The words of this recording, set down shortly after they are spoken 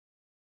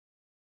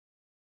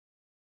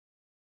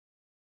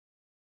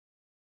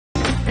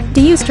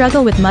Do you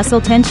struggle with muscle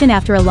tension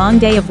after a long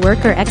day of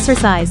work or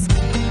exercise?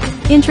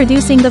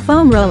 Introducing the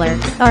Foam Roller.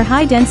 Our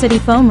high-density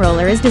foam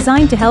roller is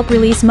designed to help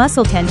release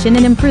muscle tension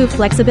and improve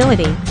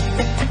flexibility.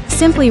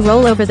 Simply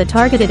roll over the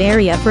targeted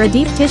area for a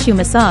deep tissue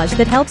massage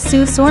that helps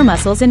soothe sore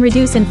muscles and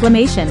reduce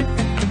inflammation.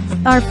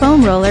 Our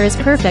foam roller is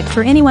perfect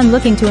for anyone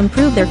looking to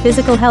improve their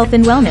physical health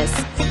and wellness.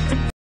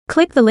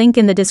 Click the link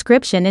in the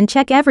description and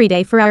check every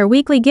day for our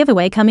weekly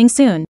giveaway coming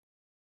soon.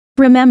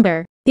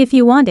 Remember, if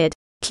you want it,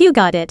 Q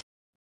got it.